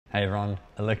Hey everyone,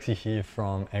 Alexi here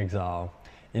from Exile.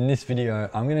 In this video,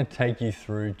 I'm going to take you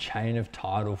through chain of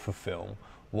title for film,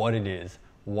 what it is,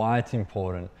 why it's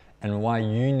important, and why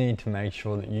you need to make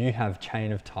sure that you have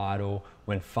chain of title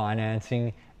when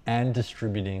financing and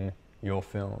distributing your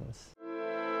films.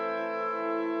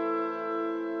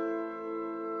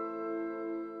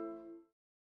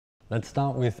 Let's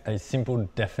start with a simple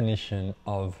definition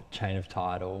of chain of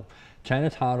title. Chain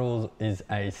of titles is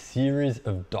a series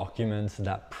of documents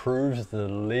that proves the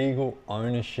legal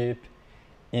ownership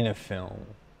in a film.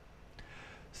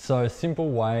 So a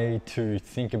simple way to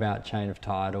think about chain of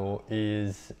title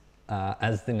is,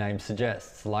 as the name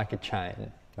suggests, like a chain,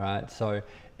 right? So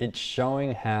it's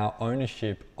showing how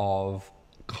ownership of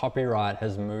copyright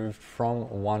has moved from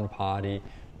one party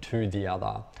to the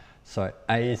other. So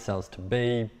A sells to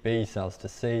B, B sells to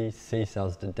C, C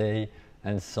sells to D,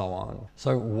 and so on.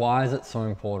 So why is it so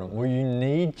important? Well, you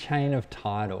need chain of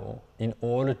title in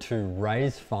order to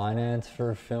raise finance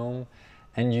for a film,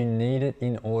 and you need it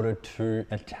in order to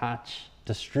attach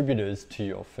distributors to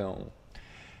your film.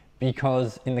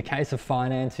 Because in the case of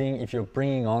financing, if you're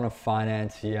bringing on a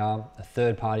financier, a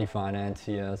third-party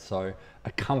financier, so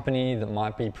a company that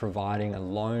might be providing a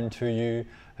loan to you,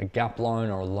 a gap loan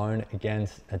or a loan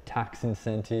against a tax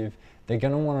incentive, they're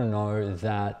going to want to know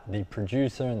that the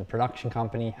producer and the production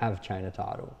company have chain of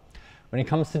title. When it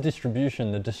comes to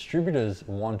distribution, the distributors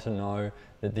want to know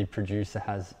that the producer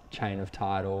has chain of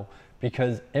title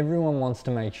because everyone wants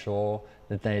to make sure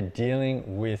that they're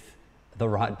dealing with the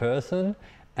right person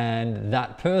and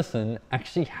that person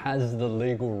actually has the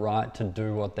legal right to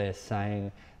do what they're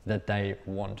saying that they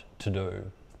want to do.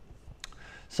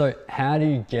 So how do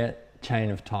you get chain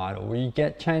of title? Well, you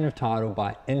get chain of title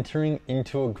by entering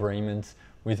into agreements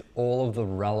with all of the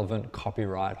relevant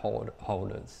copyright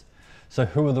holders. So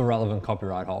who are the relevant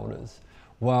copyright holders?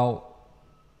 Well,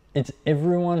 it's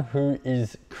everyone who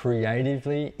is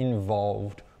creatively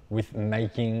involved with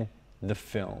making the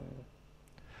film.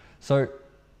 So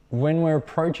when we're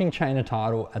approaching chain of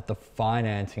title at the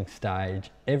financing stage,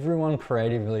 everyone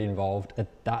creatively involved at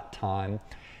that time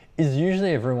is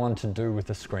usually everyone to do with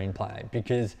the screenplay,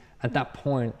 because at that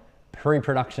point,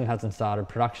 pre-production hasn't started,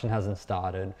 production hasn't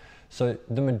started. So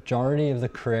the majority of the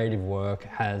creative work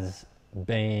has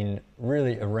been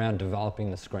really around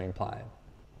developing the screenplay.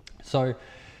 So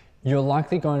you're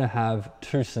likely going to have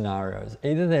two scenarios.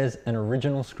 Either there's an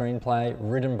original screenplay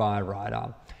written by a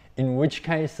writer, in which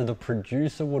case the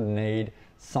producer would need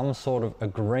some sort of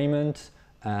agreement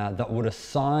that would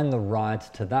assign the rights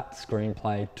to that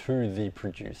screenplay to the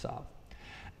producer.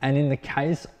 And in the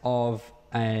case of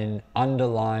an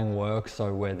underlying work,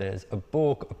 so where there's a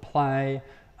book, a play,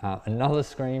 another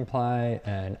screenplay,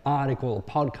 an article, a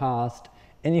podcast,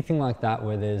 anything like that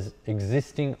where there's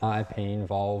existing IP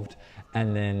involved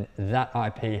and then that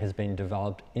IP has been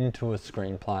developed into a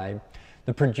screenplay,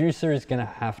 the producer is going to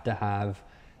have,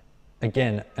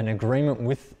 again, an agreement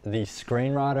with the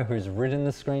screenwriter who's written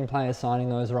the screenplay assigning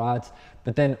those rights,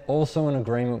 but then also an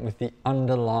agreement with the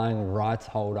underlying rights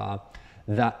holder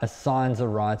that assigns the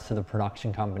rights to the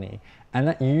production company. And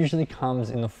that usually comes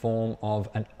in the form of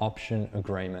an option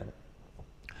agreement.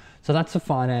 So that's the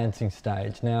financing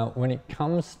stage. Now, when it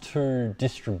comes to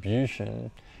distribution,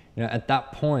 at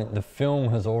that point, the film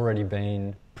has already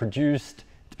been produced,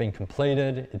 it's been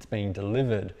completed, it's being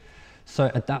delivered.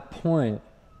 So at that point,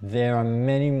 there are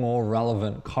many more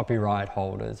relevant copyright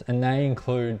holders, and they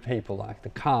include people like the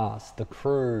cast, the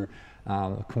crew,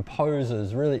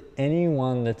 composers, really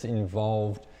anyone that's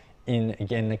involved in,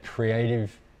 again, the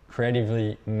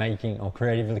creatively making or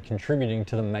creatively contributing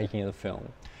to the making of the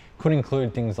film. Could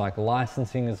include things like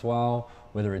licensing as well,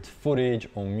 whether it's footage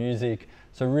or music.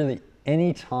 So really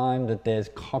any time that there's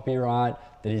copyright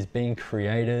that is being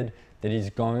created that is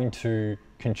going to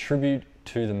contribute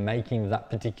to the making of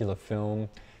that particular film,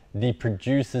 the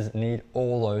producers need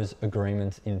all those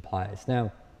agreements in place.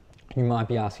 Now, you might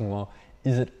be asking, well,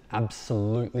 is it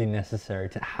absolutely necessary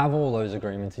to have all those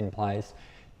agreements in place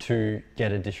to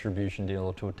get a distribution deal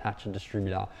or to attach a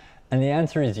distributor? And the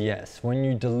answer is yes. When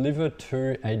you deliver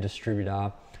to a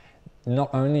distributor, not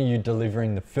only are you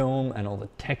delivering the film and all the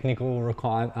technical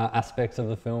aspects of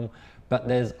the film, but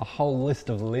there's a whole list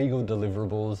of legal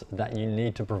deliverables that you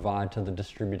need to provide to the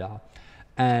distributor.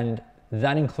 And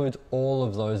that includes all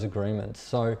of those agreements.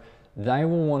 So they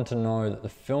will want to know that the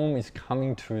film is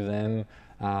coming to them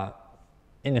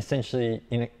in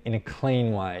a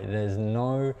clean way. There's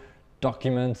no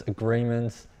documents,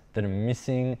 agreements that are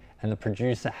missing, and the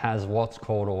producer has what's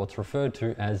called or what's referred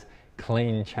to as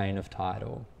clean chain of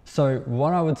title. So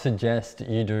what I would suggest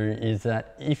you do is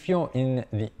that if you're in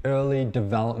the early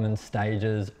development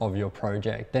stages of your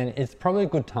project, then it's probably a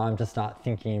good time to start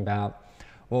thinking about,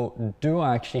 well, do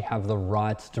I actually have the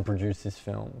rights to produce this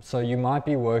film? So you might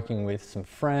be working with some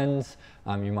friends,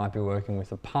 you might be working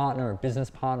with a partner, a business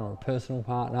partner, or a personal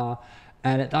partner,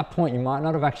 and at that point you might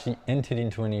not have actually entered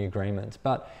into any agreements,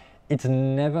 but it's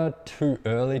never too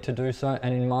early to do so,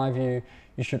 and in my view,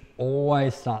 you should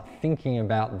always start thinking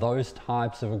about those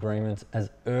types of agreements as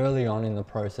early on in the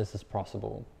process as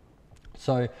possible.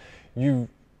 So you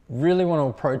really want to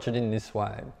approach it in this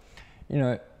way.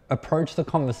 Approach the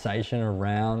conversation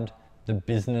around the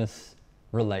business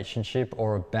relationship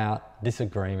or about this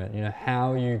agreement.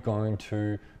 How are you going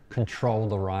to control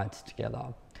the rights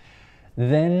together?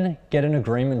 Then get an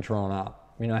agreement drawn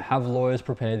up. Have lawyers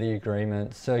prepare the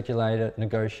agreement, circulate it,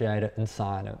 negotiate it, and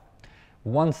sign it.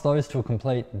 Once those two are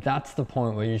complete, that's the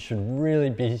point where you should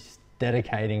really be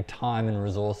dedicating time and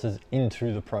resources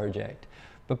into the project.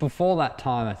 But before that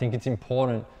time, I think it's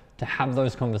important to have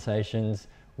those conversations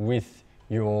with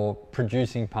your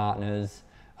producing partners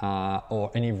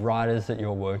or any writers that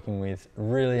you're working with.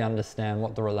 Really understand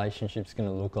what the relationship's going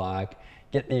to look like,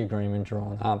 get the agreement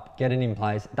drawn up, get it in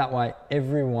place. That way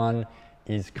everyone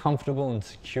is comfortable and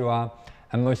secure,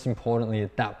 and most importantly,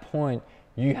 at that point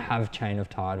you have chain of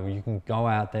title. You can go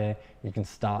out there, you can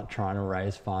start trying to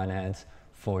raise finance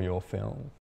for your film.